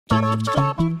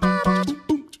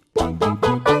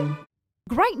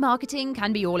Great marketing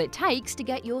can be all it takes to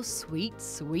get your sweet,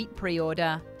 sweet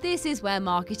pre-order. This is where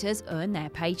marketers earn their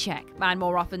paycheck, and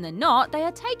more often than not, they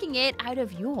are taking it out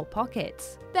of your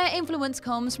pockets. Their influence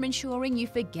comes from ensuring you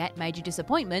forget major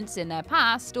disappointments in their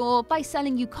past, or by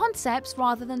selling you concepts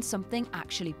rather than something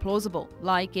actually plausible,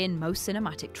 like in most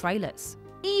cinematic trailers.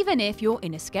 Even if your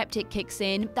inner skeptic kicks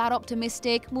in, that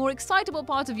optimistic, more excitable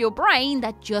part of your brain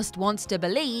that just wants to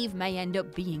believe may end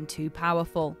up being too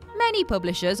powerful. Many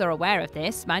publishers are aware of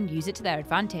this and use it to their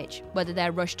advantage. Whether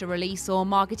they're rushed to release or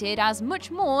marketed as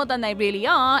much more than they really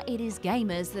are, it is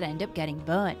gamers that end up getting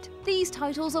burnt. These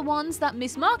titles are ones that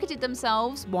mismarketed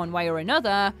themselves, one way or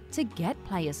another, to get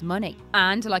players' money.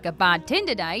 And like a bad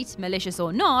Tinder date, malicious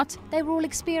or not, they were all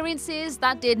experiences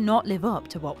that did not live up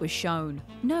to what was shown.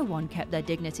 No one kept their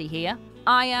dignity here.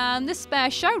 I am the spare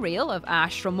showreel of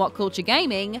Ash from WhatCulture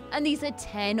Gaming, and these are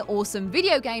 10 awesome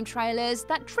video game trailers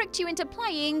that tricked you into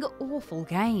playing awful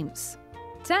games.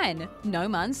 10. No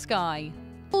Man's Sky.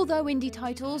 Although indie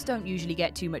titles don't usually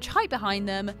get too much hype behind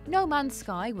them, No Man's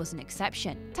Sky was an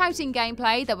exception. Touting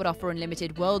gameplay that would offer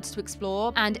unlimited worlds to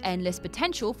explore and endless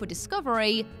potential for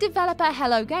discovery, developer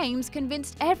Hello Games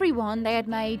convinced everyone they had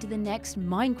made the next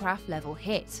Minecraft-level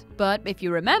hit. But if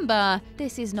you remember,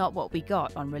 this is not what we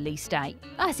got on release day.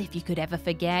 As if you could ever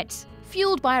forget.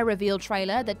 Fueled by a reveal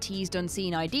trailer that teased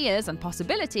unseen ideas and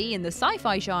possibility in the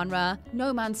sci-fi genre,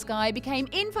 No Man's Sky became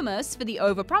infamous for the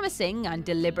overpromising and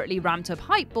deliberately ramped-up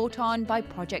hype brought on by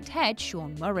project head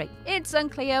Sean Murray. It's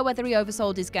unclear whether he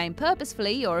oversold his game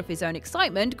purposefully or if his own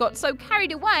excitement got so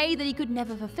carried away that he could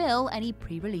never fulfill any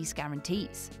pre-release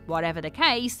guarantees. Whatever the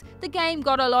case, the game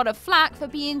got a lot of flack for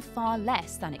being far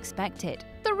less than expected.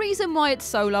 The reason why it's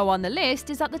so low on the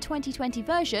list is that the 2020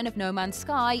 version of No Man's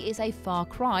Sky is a far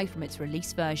cry from its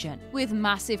release version. With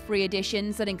massive free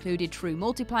additions that included true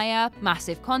multiplayer,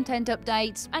 massive content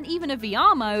updates, and even a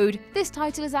VR mode, this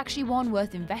title is actually one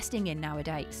worth investing in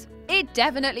nowadays. It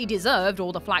definitely deserved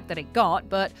all the flack that it got,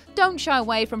 but don't shy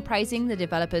away from praising the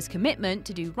developer's commitment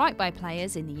to do right by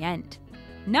players in the end.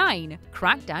 9.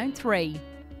 Crackdown 3.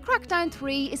 Crackdown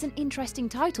 3 is an interesting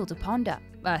title to ponder.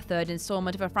 A third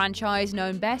installment of a franchise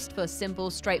known best for simple,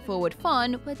 straightforward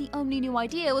fun, where the only new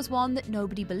idea was one that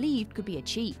nobody believed could be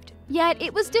achieved. Yet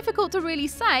it was difficult to really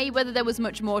say whether there was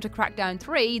much more to Crackdown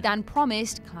 3 than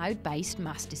promised cloud-based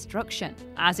mass destruction.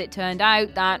 As it turned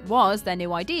out, that was their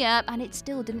new idea, and it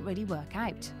still didn't really work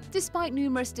out. Despite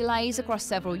numerous delays across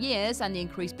several years and the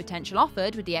increased potential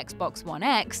offered with the Xbox One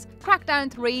X,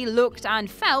 Crackdown 3 looked and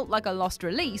felt like a lost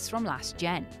release from last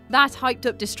gen. That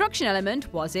hyped-up destruction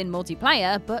element was in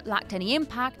multiplayer, but lacked any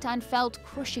impact and felt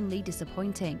crushingly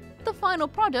disappointing. The final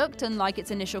product, unlike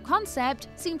its initial concept,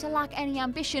 seemed to lack any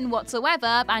ambition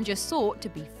whatsoever and just sought to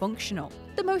be functional.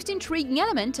 The most intriguing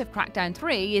element of Crackdown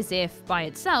 3 is if, by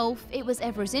itself, it was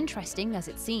ever as interesting as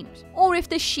it seemed, or if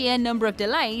the sheer number of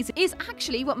delays is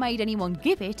actually what made anyone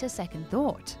give it a second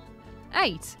thought.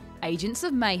 8. Agents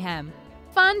of Mayhem.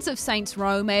 Fans of Saints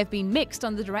Row may have been mixed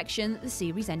on the direction that the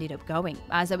series ended up going,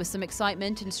 as there was some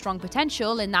excitement and strong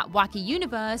potential in that wacky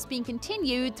universe being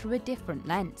continued through a different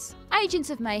lens. Agents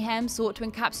of Mayhem sought to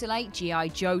encapsulate G.I.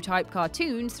 Joe-type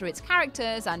cartoons through its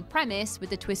characters and premise, with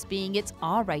the twist being its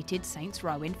R-rated Saints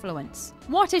Row influence.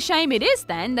 What a shame it is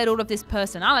then that all of this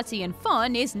personality and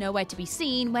fun is nowhere to be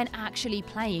seen when actually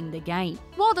playing the game.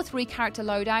 While the 3-character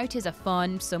loadout is a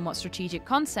fun, somewhat strategic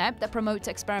concept that promotes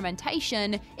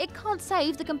experimentation, it can't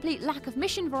save the complete lack of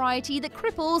mission variety that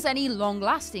cripples any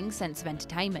long-lasting sense of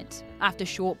entertainment. After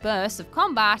short bursts of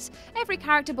combat, every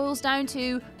character boils down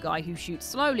to guy who shoots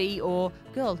slowly or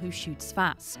girl who shoots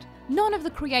fast. None of the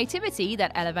creativity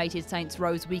that elevated Saints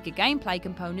Row's weaker gameplay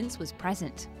components was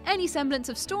present. Any semblance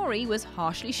of story was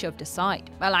harshly shoved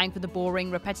aside, allowing for the boring,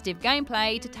 repetitive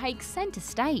gameplay to take center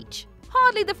stage.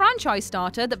 Hardly the franchise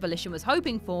starter that Volition was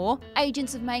hoping for,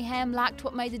 Agents of Mayhem lacked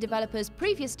what made the developer's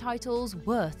previous titles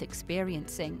worth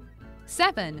experiencing.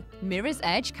 7. Mirror's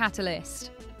Edge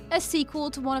Catalyst. A sequel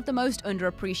to one of the most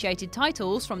underappreciated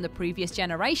titles from the previous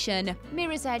generation,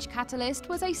 Mirror's Edge Catalyst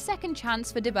was a second chance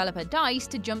for developer DICE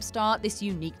to jumpstart this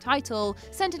unique title,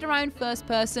 centered around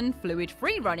first-person, fluid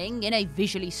free-running in a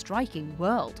visually striking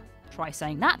world. Try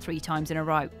saying that 3 times in a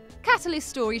row. Catalyst's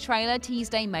story trailer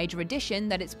teased a major addition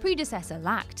that its predecessor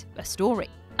lacked: a story.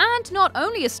 And not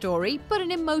only a story, but an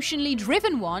emotionally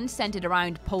driven one centered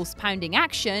around pulse-pounding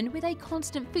action with a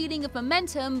constant feeling of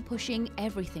momentum pushing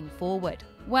everything forward.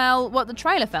 Well, what the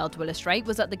trailer failed to illustrate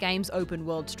was that the game's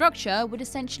open-world structure would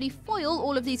essentially foil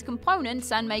all of these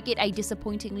components and make it a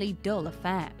disappointingly dull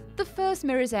affair. The first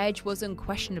Mirror's Edge was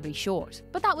unquestionably short,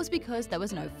 but that was because there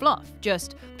was no fluff,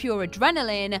 just pure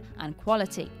adrenaline and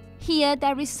quality. Here,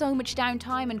 there is so much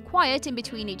downtime and quiet in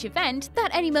between each event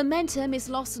that any momentum is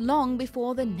lost long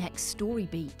before the next story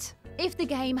beat. If the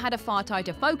game had a far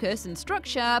tighter focus and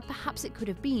structure, perhaps it could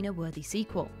have been a worthy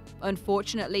sequel.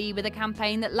 Unfortunately, with a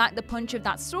campaign that lacked the punch of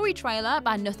that story trailer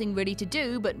and nothing really to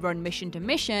do but run mission to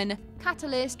mission,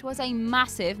 Catalyst was a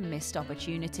massive missed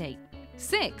opportunity.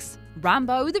 6.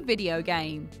 Rambo the video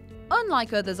game.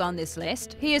 Unlike others on this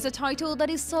list, here's a title that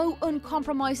is so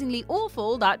uncompromisingly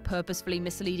awful that purposefully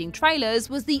misleading trailers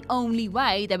was the only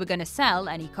way they were going to sell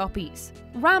any copies.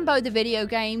 Rambo the video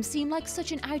game seemed like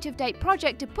such an out-of-date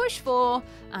project to push for,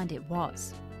 and it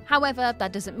was. However,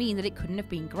 that doesn't mean that it couldn't have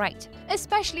been great,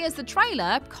 especially as the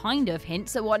trailer kind of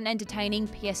hints at what an entertaining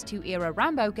PS2-era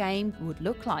Rambo game would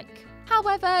look like.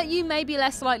 However, you may be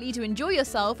less likely to enjoy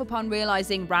yourself upon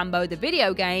realizing Rambo the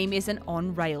video game is an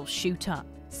on-rail shooter.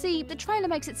 See, the trailer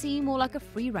makes it seem more like a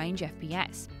free-range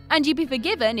FPS, and you'd be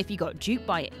forgiven if you got duped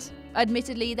by it.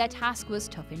 Admittedly, their task was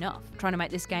tough enough, trying to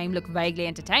make this game look vaguely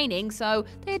entertaining, so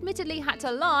they admittedly had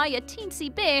to lie a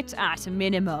teensy bit at a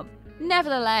minimum.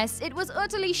 Nevertheless, it was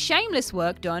utterly shameless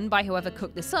work done by whoever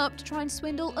cooked this up to try and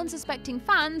swindle unsuspecting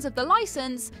fans of the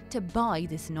license to buy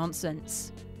this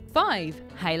nonsense. 5.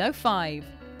 Halo 5.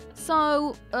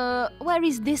 So, where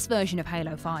is this version of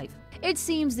Halo 5? It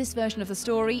seems this version of the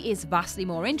story is vastly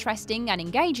more interesting and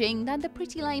engaging than the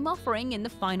pretty lame offering in the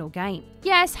final game.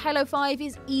 Yes, Halo 5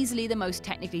 is easily the most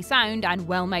technically sound and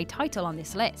well-made title on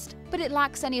this list, but it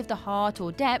lacks any of the heart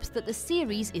or depth that the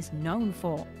series is known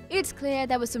for. It's clear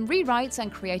there were some rewrites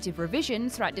and creative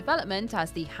revisions throughout development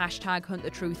as the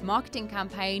 #HuntTheTruth marketing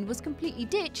campaign was completely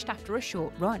ditched after a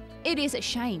short run. It is a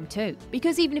shame too,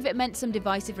 because even if it meant some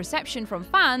divisive reception from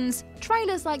fans,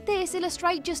 trailers like this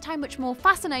illustrate just how much more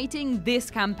fascinating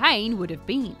this campaign would have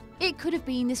been. It could have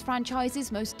been this franchise's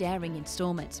most daring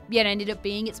installment, yet ended up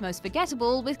being its most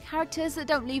forgettable, with characters that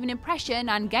don't leave an impression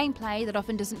and gameplay that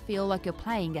often doesn't feel like you're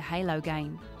playing a Halo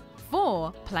game.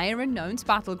 4. PlayerUnknown's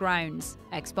Battlegrounds,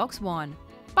 Xbox One.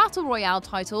 Battle Royale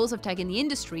titles have taken the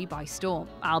industry by storm,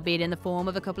 albeit in the form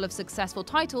of a couple of successful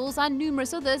titles and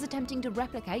numerous others attempting to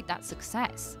replicate that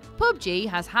success. PUBG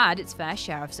has had its fair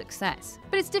share of success,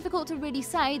 but it's difficult to really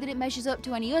say that it measures up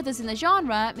to any others in the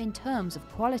genre in terms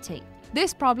of quality.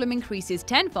 This problem increases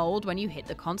tenfold when you hit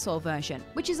the console version,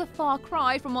 which is a far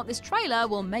cry from what this trailer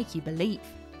will make you believe.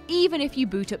 Even if you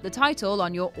boot up the title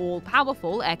on your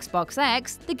all-powerful Xbox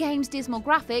X, the game's dismal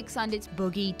graphics and its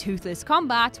buggy, toothless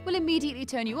combat will immediately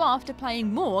turn you off to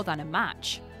playing more than a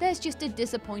match. There's just a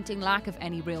disappointing lack of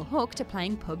any real hook to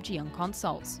playing PUBG on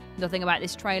consoles. Nothing about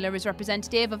this trailer is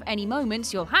representative of any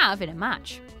moments you'll have in a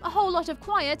match. A whole lot of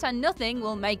quiet and nothing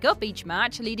will make up each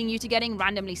match, leading you to getting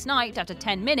randomly sniped after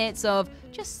 10 minutes of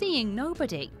just seeing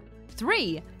nobody.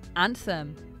 3.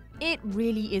 Anthem. It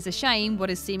really is a shame what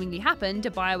has seemingly happened to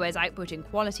BioWare's output in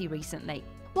quality recently.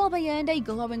 While they earned a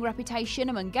glowing reputation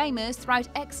among gamers throughout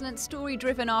excellent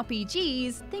story-driven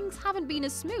RPGs, things haven't been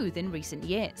as smooth in recent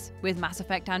years, with Mass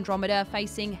Effect Andromeda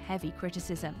facing heavy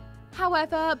criticism.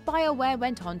 However, BioWare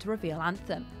went on to reveal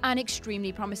Anthem, an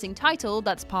extremely promising title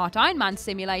that's part Iron Man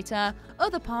simulator,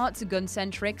 other parts a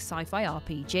gun-centric sci-fi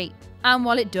RPG. And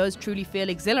while it does truly feel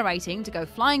exhilarating to go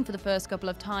flying for the first couple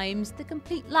of times, the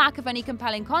complete lack of any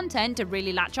compelling content to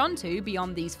really latch onto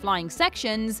beyond these flying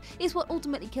sections is what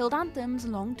ultimately killed Anthem's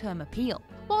long-term appeal.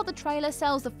 While the trailer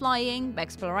sells the flying,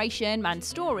 exploration, and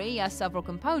story as several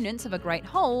components of a great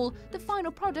whole, the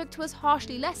final product was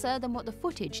harshly lesser than what the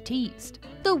footage teased.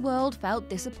 The world felt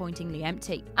disappointingly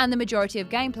empty, and the majority of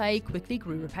gameplay quickly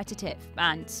grew repetitive,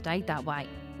 and stayed that way.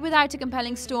 Without a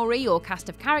compelling story or cast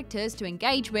of characters to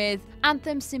engage with,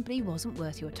 Anthem simply wasn't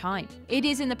worth your time. It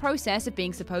is in the process of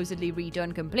being supposedly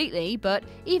redone completely, but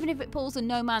even if it pulls a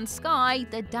No Man's Sky,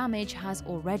 the damage has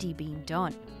already been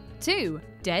done. 2.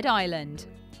 Dead Island.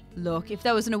 Look, if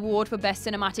there was an award for Best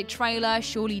Cinematic Trailer,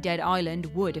 surely Dead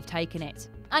Island would have taken it.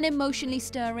 An emotionally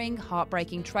stirring,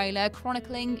 heartbreaking trailer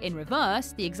chronicling, in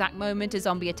reverse, the exact moment a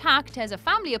zombie attack tears a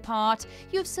family apart.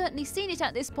 You have certainly seen it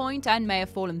at this point and may have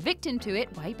fallen victim to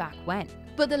it way back when.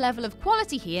 But the level of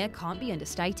quality here can't be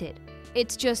understated.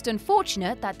 It's just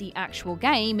unfortunate that the actual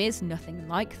game is nothing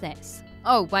like this.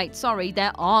 Oh wait, sorry,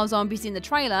 there are zombies in the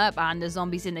trailer and there's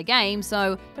zombies in the game,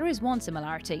 so there is one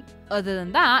similarity. Other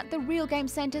than that, the real game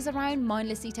centers around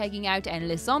mindlessly taking out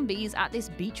endless zombies at this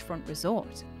beachfront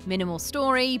resort. Minimal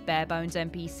story, bare-bones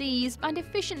NPCs, and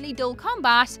efficiently dull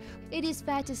combat, it is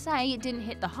fair to say it didn't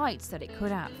hit the heights that it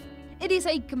could have. It is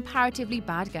a comparatively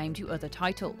bad game to other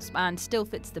titles, and still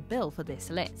fits the bill for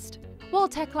this list. While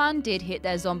Techland did hit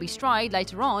their zombie stride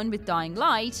later on with Dying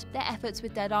Light, their efforts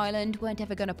with Dead Island weren't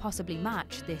ever going to possibly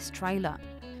match this trailer.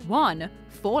 1.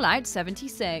 Fallout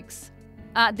 76.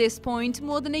 At this point,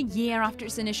 more than a year after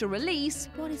its initial release,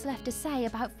 what is left to say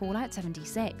about Fallout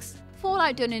 76?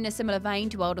 Fallout, done in a similar vein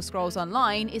to Elder Scrolls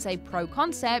Online, is a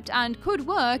pro-concept and could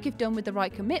work if done with the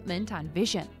right commitment and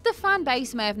vision. The fan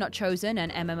base may have not chosen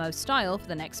an MMO style for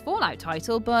the next Fallout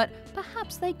title, but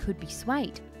perhaps they could be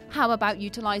swayed. How about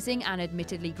utilising an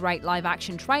admittedly great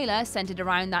live-action trailer centred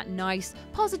around that nice,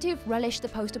 positive, relish the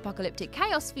post-apocalyptic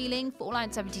chaos feeling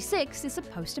Fallout 76 is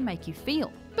supposed to make you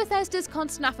feel? Bethesda's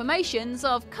constant affirmations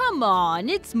of "come on,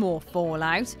 it's more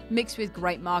Fallout," mixed with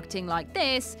great marketing like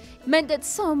this, meant that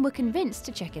some were convinced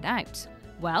to check it out.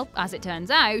 Well, as it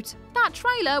turns out, that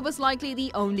trailer was likely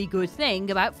the only good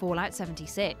thing about Fallout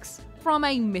 76. From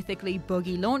a mythically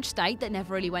buggy launch state that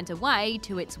never really went away,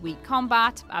 to its weak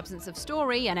combat, absence of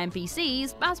story and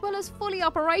NPCs, as well as fully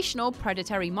operational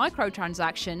predatory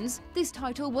microtransactions, this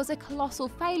title was a colossal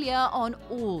failure on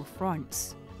all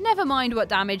fronts. Never mind what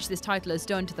damage this title has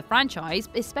done to the franchise,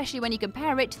 especially when you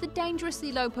compare it to the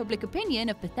dangerously low public opinion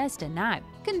of Bethesda now.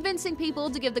 Convincing people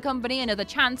to give the company another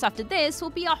chance after this will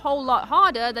be a whole lot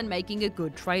harder than making a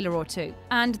good trailer or two,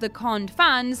 and the conned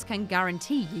fans can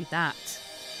guarantee you that.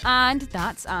 And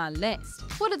that's our list.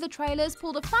 What of the trailers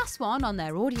pulled a fast one on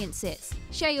their audiences?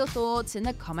 Share your thoughts in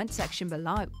the comment section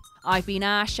below. I've been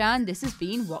Ash and this has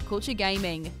been WhatCulture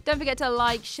Gaming. Don't forget to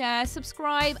like, share,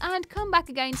 subscribe and come back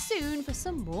again soon for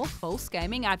some more false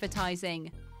gaming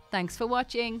advertising. Thanks for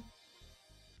watching.